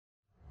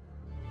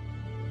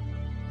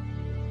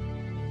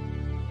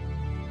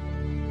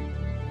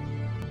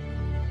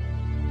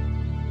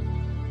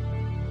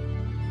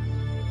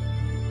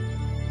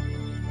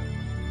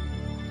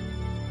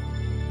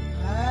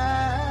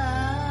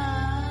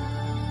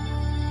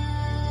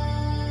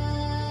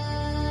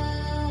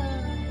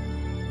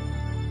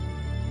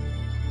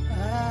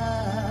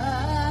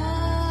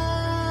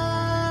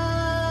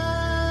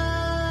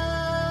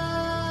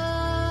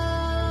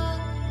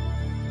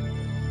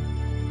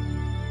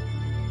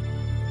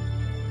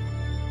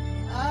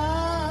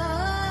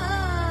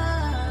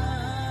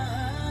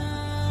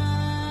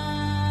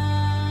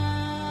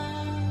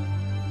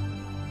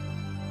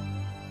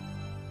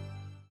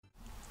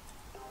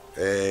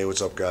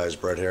what's up guys,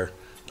 Brett here.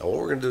 Now what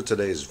we're going to do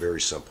today is very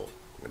simple.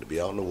 I'm going to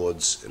be out in the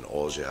woods and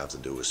all you have to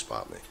do is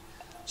spot me.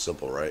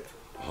 Simple, right?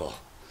 Oh,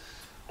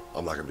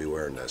 I'm not going to be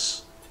wearing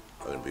this.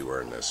 I'm going to be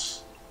wearing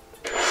this.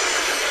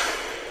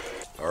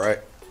 Alright,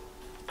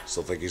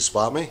 still think you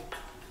spot me?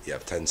 You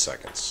have 10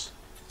 seconds.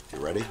 You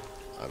ready?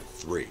 On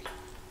 3,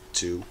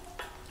 2,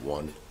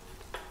 1,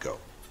 go.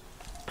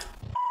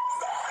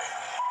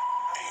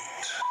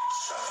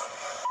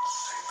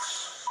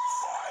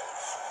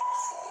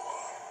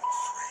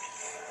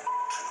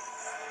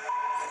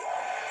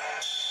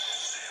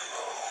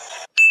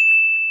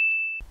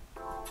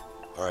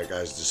 Alright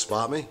guys, did you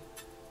spot me?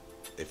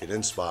 If you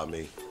didn't spot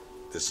me,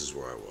 this is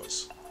where I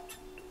was.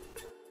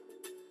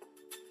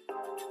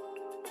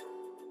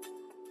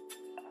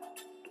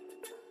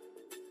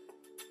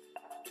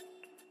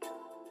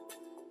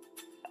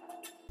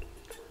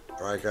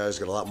 Alright guys,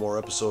 got a lot more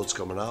episodes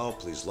coming out.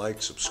 Please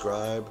like,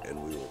 subscribe,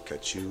 and we will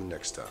catch you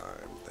next time.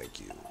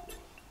 Thank you.